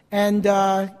 And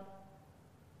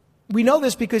we know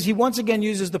this because he once again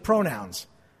uses the pronouns,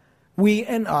 we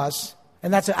and us.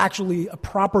 And that's actually a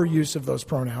proper use of those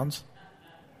pronouns.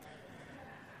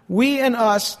 We and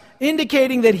us,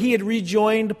 indicating that he had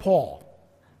rejoined Paul.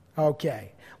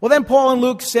 Okay. Well, then Paul and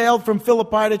Luke sailed from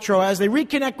Philippi to Troas. They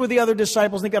reconnect with the other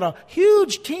disciples. And they got a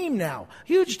huge team now,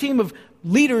 huge team of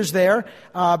leaders there.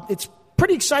 It's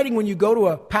pretty exciting when you go to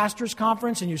a pastor's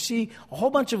conference and you see a whole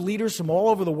bunch of leaders from all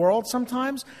over the world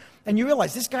sometimes. And you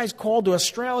realize this guy's called to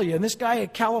Australia, and this guy in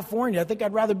California. I think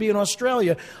I'd rather be in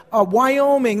Australia.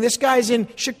 Wyoming, this guy's in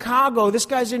Chicago, this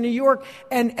guy's in New York.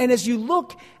 And as you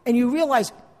look and you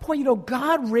realize, boy,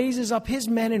 God raises up his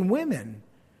men and women.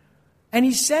 And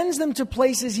he sends them to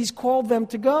places he's called them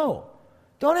to go.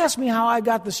 Don't ask me how I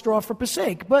got the straw for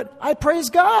Passaic, but I praise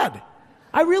God.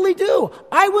 I really do.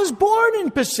 I was born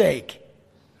in Passaic,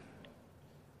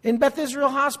 in Beth Israel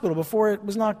Hospital before it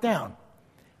was knocked down.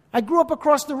 I grew up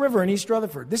across the river in East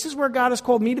Rutherford. This is where God has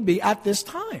called me to be at this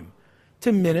time,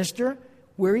 to minister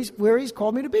where he's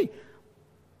called me to be.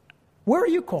 Where are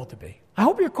you called to be? I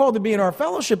hope you're called to be in our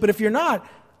fellowship, but if you're not,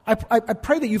 I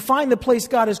pray that you find the place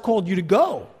God has called you to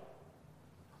go.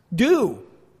 Do.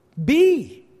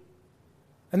 Be.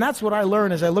 And that's what I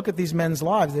learn as I look at these men's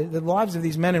lives, the lives of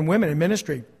these men and women in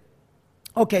ministry.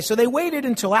 Okay, so they waited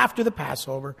until after the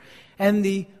Passover and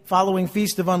the following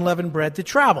Feast of Unleavened Bread to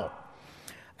travel.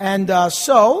 And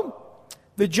so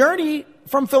the journey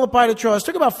from Philippi to Troas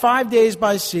took about 5 days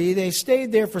by sea. They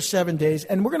stayed there for 7 days.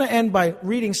 And we're going to end by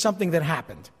reading something that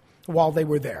happened while they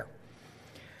were there.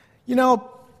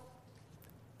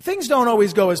 Things don't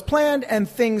always go as planned, and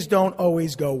things don't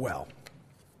always go well.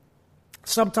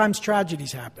 Sometimes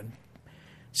tragedies happen.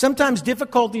 Sometimes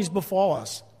difficulties befall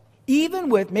us,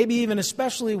 maybe even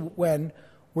especially when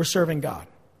we're serving God.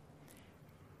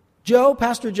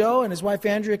 Pastor Joe and his wife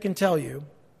Andrea can tell you,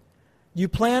 you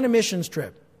plan a missions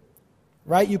trip,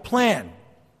 right? You plan.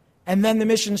 And then the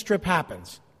mission trip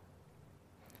happens.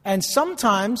 And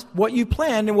sometimes what you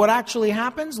planned and what actually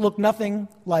happens look nothing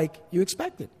like you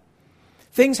expected.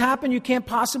 Things happen you can't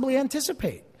possibly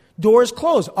anticipate. Doors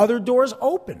close, other doors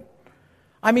open.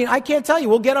 I mean, I can't tell you.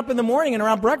 We'll get up in the morning and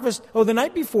around breakfast, the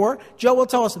night before, Joe will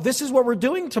tell us, this is what we're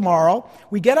doing tomorrow.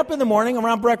 We get up in the morning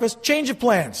around breakfast, change of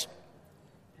plans.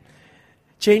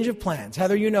 Change of plans.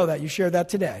 Heather, you know that. You shared that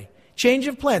today. Change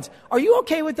of plans. Are you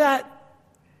okay with that?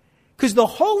 Because the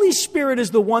Holy Spirit is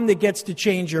the one that gets to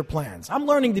change your plans. I'm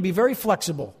learning to be very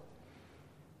flexible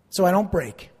so I don't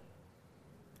break.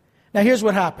 Now, here's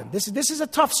what happened. This is a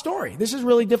tough story. This is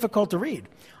really difficult to read.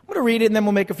 I'm going to read it, and then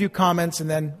we'll make a few comments, and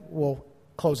then we'll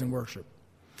close in worship.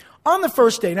 On the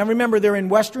first day, now remember, they're in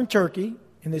western Turkey,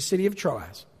 in the city of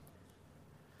Troas.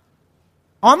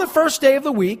 On the first day of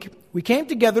the week, we came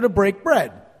together to break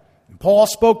bread. And Paul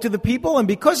spoke to the people, and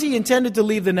because he intended to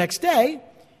leave the next day,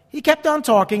 he kept on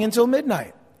talking until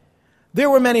midnight. There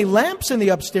were many lamps in the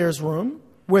upstairs room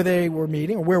where they were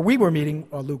meeting, or where we were meeting,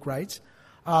 Luke writes.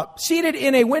 Seated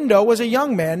in a window was a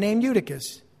young man named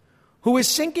Eutychus, who was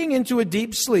sinking into a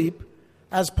deep sleep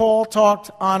as Paul talked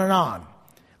on and on.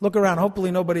 Look around.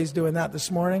 Hopefully nobody's doing that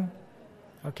this morning.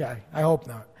 Okay, I hope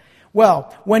not.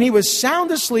 Well, when he was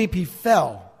sound asleep, he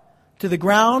fell to the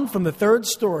ground from the third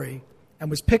story and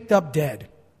was picked up dead.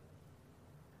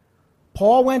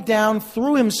 Paul went down,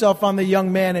 threw himself on the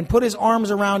young man, and put his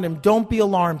arms around him. Don't be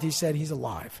alarmed, he said, he's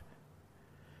alive.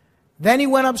 Then he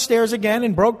went upstairs again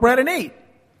and broke bread and ate.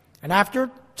 And after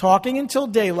talking until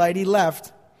daylight, he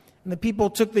left, and the people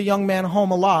took the young man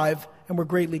home alive and were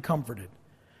greatly comforted.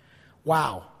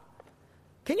 Wow.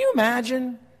 Can you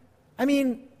imagine? I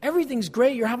mean, everything's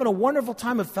great. You're having a wonderful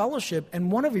time of fellowship,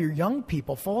 and one of your young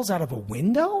people falls out of a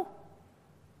window?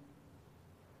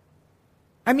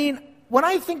 I mean, when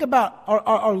I think about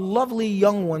our lovely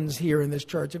young ones here in this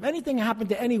church, if anything happened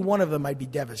to any one of them, I'd be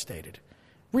devastated.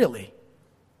 Really.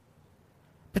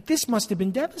 But this must have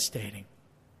been devastating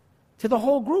to the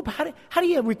whole group. How do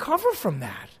you recover from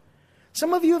that?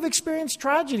 Some of you have experienced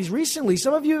tragedies recently.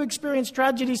 Some of you have experienced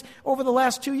tragedies over the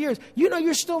last 2 years. You know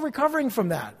you're still recovering from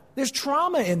that. There's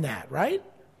trauma in that, right?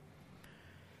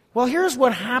 Well, here's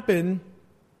what happened.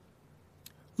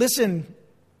 Listen,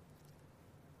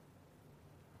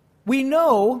 we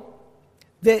know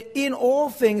that in all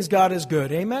things God is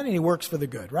good, amen? And he works for the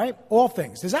good, right? All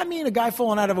things. Does that mean a guy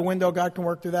falling out of a window, God can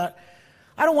work through that?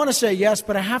 I don't want to say yes,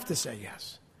 but I have to say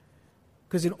yes.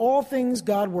 Because in all things,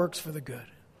 God works for the good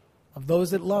of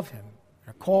those that love him,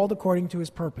 are called according to his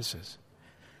purposes.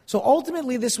 So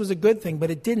ultimately, this was a good thing, but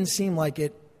it didn't seem like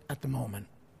it at the moment.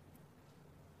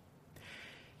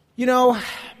 You know,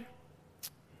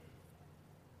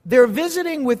 they're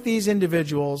visiting with these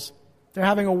individuals. They're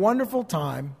having a wonderful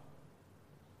time.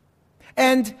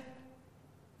 And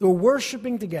they're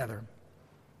worshiping together.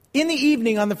 In the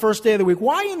evening on the first day of the week.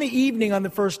 Why in the evening on the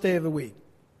first day of the week?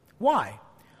 Why?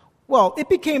 Well, it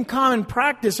became common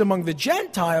practice among the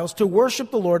Gentiles to worship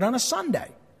the Lord on a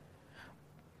Sunday.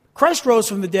 Christ rose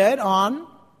from the dead on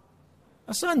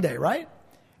a Sunday, right?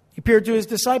 He appeared to his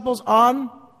disciples on,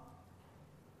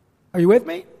 are you with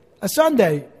me? A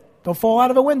Sunday. Don't fall out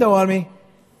of a window on me.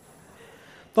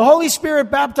 The Holy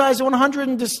Spirit baptized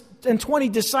 120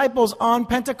 disciples on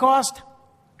Pentecost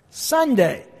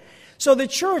Sunday. So the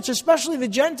church, especially the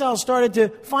Gentiles, started to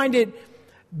find it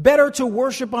better to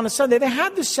worship on a Sunday. They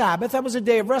had the Sabbath, that was a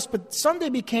day of rest, but Sunday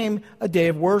became a day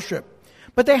of worship.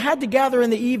 But they had to gather in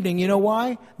the evening. You know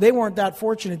why? They weren't that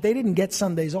fortunate. They didn't get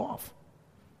Sundays off.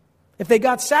 If they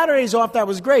got Saturdays off, that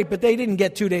was great, but they didn't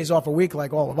get 2 days off a week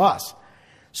like all of us.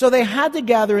 So they had to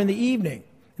gather in the evening,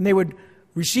 and they would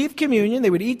receive communion. They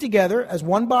would eat together as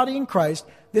one body in Christ.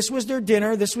 This was their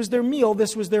dinner. This was their meal.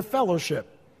 This was their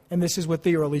fellowship. And this is what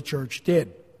the early church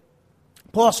did.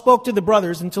 Paul spoke to the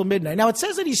brothers until midnight. Now, it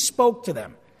says that he spoke to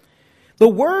them. The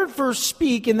word for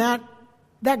speak in that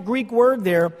Greek word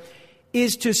there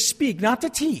is to speak, not to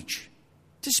teach.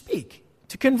 To speak,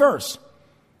 to converse.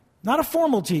 Not a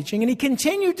formal teaching. And he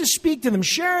continued to speak to them,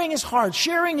 sharing his heart,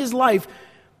 sharing his life.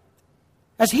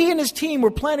 As he and his team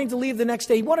were planning to leave the next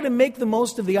day, he wanted to make the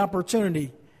most of the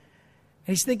opportunity.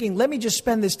 And he's thinking, let me just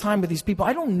spend this time with these people.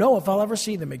 I don't know if I'll ever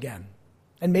see them again.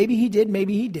 And maybe he did,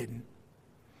 maybe he didn't.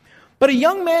 But a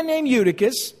young man named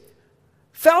Eutychus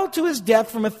fell to his death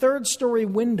from a third-story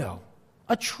window.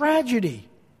 A tragedy.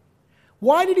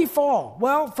 Why did he fall?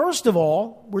 Well, first of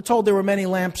all, we're told there were many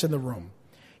lamps in the room.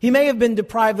 He may have been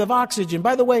deprived of oxygen.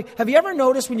 By the way, have you ever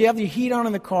noticed when you have the heat on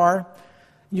in the car,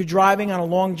 you're driving on a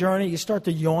long journey, you start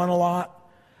to yawn a lot?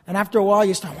 And after a while,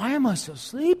 you start, why am I so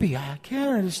sleepy? I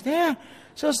can't understand.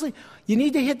 So sleepy. You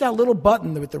need to hit that little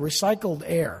button with the recycled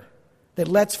air that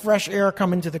lets fresh air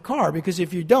come into the car, because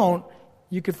if you don't,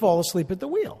 you could fall asleep at the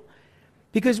wheel.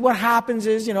 Because what happens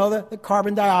is, the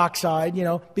carbon dioxide,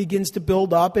 begins to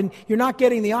build up, and you're not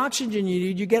getting the oxygen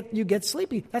you need. You get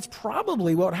sleepy. That's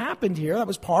probably what happened here. That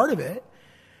was part of it.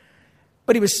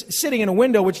 But he was sitting in a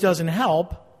window, which doesn't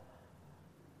help.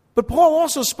 But Paul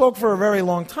also spoke for a very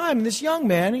long time, and this young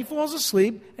man, he falls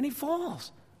asleep, and he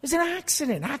falls. It's an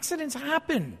accident. Accidents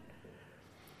happen.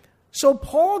 So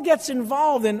Paul gets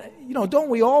involved, and, don't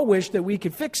we all wish that we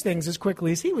could fix things as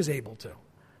quickly as he was able to?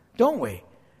 Don't we?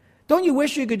 Don't you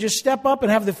wish you could just step up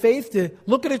and have the faith to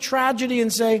look at a tragedy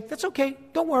and say, that's okay,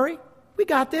 don't worry, we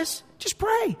got this, just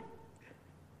pray.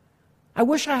 I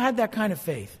wish I had that kind of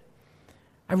faith.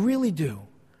 I really do.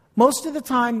 Most of the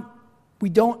time, we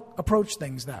don't approach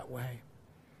things that way.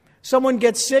 Someone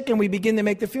gets sick and we begin to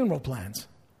make the funeral plans.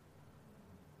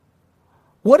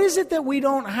 What is it that we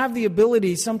don't have the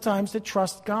ability sometimes to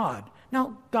trust God?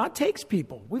 Now, God takes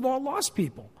people. We've all lost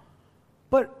people.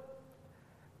 But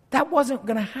that wasn't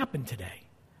going to happen today.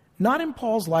 Not in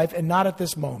Paul's life and not at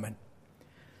this moment.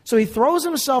 So he throws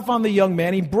himself on the young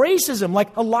man. He braces him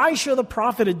like Elisha the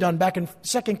prophet had done back in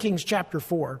 2 Kings chapter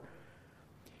 4.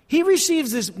 He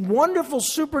receives this wonderful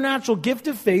supernatural gift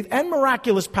of faith and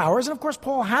miraculous powers. And of course,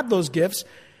 Paul had those gifts.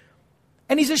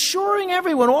 And he's assuring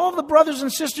everyone, all of the brothers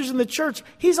and sisters in the church,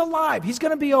 he's alive. He's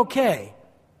going to be okay.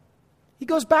 He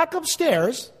goes back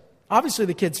upstairs. Obviously,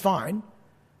 the kid's fine.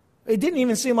 It didn't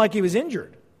even seem like he was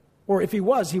injured. Or if he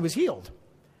was healed.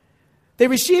 They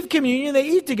receive communion, they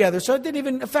eat together, so it didn't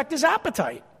even affect his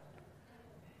appetite.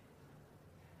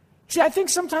 See, I think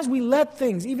sometimes we let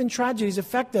things, even tragedies,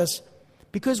 affect us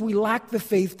because we lack the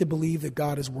faith to believe that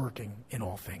God is working in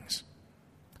all things.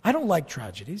 I don't like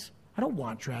tragedies. I don't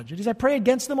want tragedies. I pray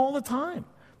against them all the time.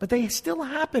 But they still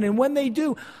happen, and when they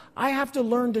do, I have to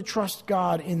learn to trust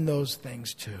God in those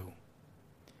things too.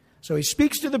 So he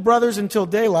speaks to the brothers until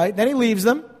daylight, then he leaves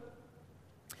them.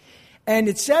 And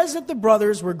it says that the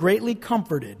brothers were greatly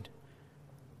comforted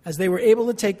as they were able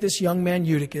to take this young man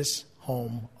Eutychus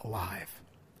home alive.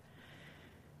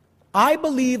 I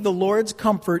believe the Lord's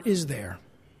comfort is there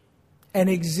and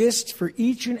exists for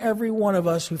each and every one of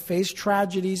us who face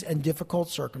tragedies and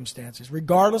difficult circumstances,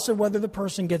 regardless of whether the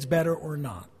person gets better or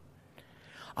not.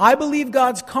 I believe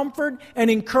God's comfort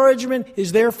and encouragement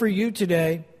is there for you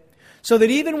today, so that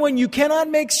even when you cannot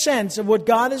make sense of what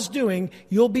God is doing,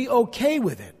 you'll be okay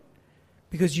with it.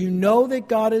 Because you know that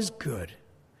God is good.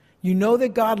 You know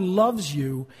that God loves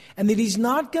you, and that He's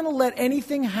not going to let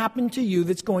anything happen to you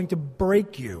that's going to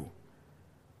break you,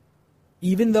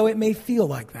 even though it may feel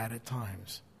like that at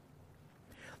times.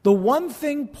 The one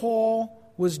thing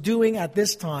Paul was doing at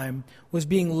this time was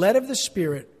being led of the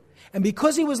Spirit. And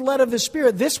because he was led of the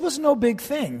Spirit, this was no big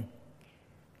thing.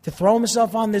 To throw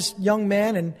himself on this young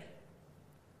man and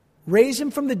raise him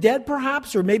from the dead,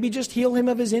 perhaps, or maybe just heal him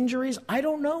of his injuries. I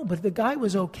don't know, but the guy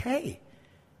was okay.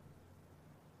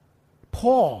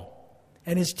 Paul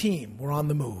and his team were on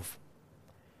the move.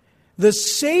 The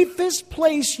safest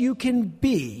place you can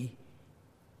be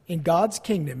in God's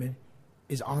kingdom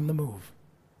is on the move.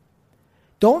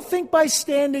 Don't think by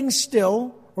standing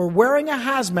still or wearing a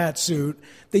hazmat suit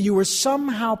that you are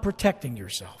somehow protecting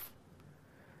yourself.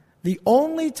 The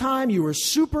only time you are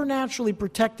supernaturally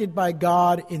protected by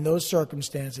God in those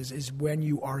circumstances is when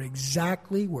you are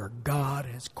exactly where God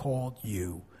has called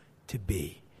you to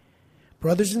be.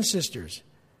 Brothers and sisters,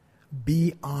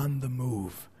 be on the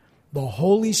move. The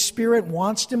Holy Spirit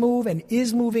wants to move and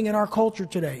is moving in our culture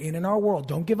today and in our world.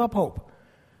 Don't give up hope.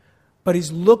 But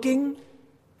He's looking,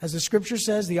 as the Scripture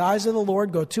says, the eyes of the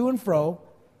Lord go to and fro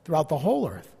throughout the whole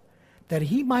earth, that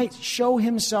He might show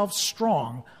Himself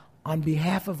strong on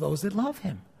behalf of those that love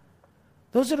Him,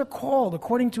 those that are called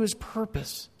according to His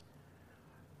purpose.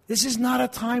 This is not a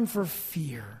time for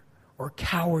fear or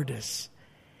cowardice.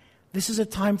 This is a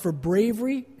time for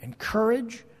bravery and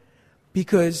courage,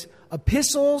 because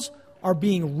epistles are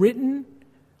being written,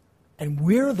 and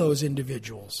we're those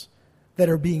individuals that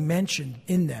are being mentioned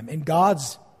in them, in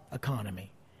God's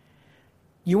economy.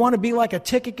 You want to be like a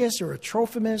Tychicus or a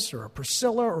Trophimus or a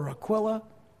Priscilla or Aquila?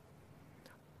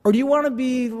 Or do you want to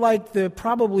be like the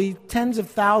probably tens of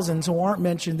thousands who aren't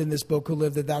mentioned in this book who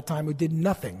lived at that time, who did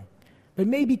nothing, but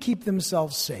maybe keep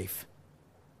themselves safe?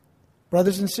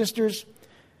 Brothers and sisters,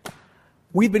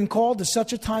 we've been called to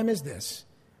such a time as this,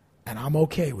 and I'm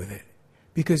okay with it,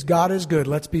 because God is good.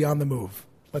 Let's be on the move.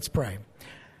 Let's pray.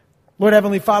 Lord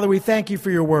Heavenly Father, we thank You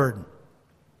for Your word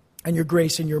and Your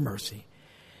grace and Your mercy.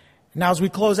 Now as we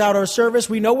close out our service,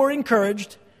 we know we're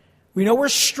encouraged. We know we're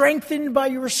strengthened by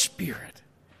Your Spirit.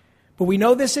 But we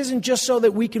know this isn't just so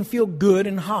that we can feel good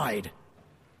and hide.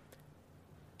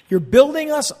 You're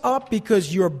building us up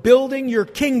because you're building your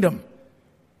kingdom.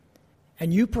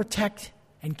 And you protect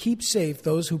and keep safe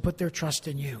those who put their trust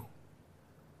in you.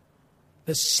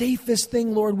 The safest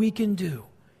thing, Lord, we can do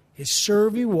is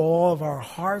serve you with all of our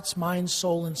hearts, mind,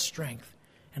 soul, and strength,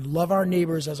 and love our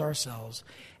neighbors as ourselves.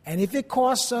 And if it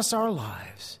costs us our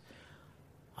lives,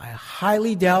 I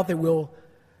highly doubt that we'll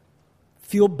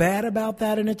feel bad about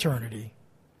that in eternity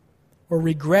or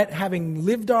regret having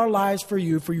lived our lives for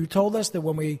you told us that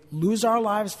when we lose our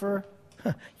lives for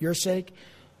your sake,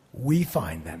 we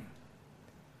find them.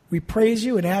 We praise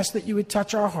you and ask that you would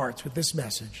touch our hearts with this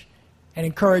message and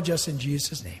encourage us in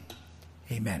Jesus' name.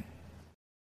 Amen.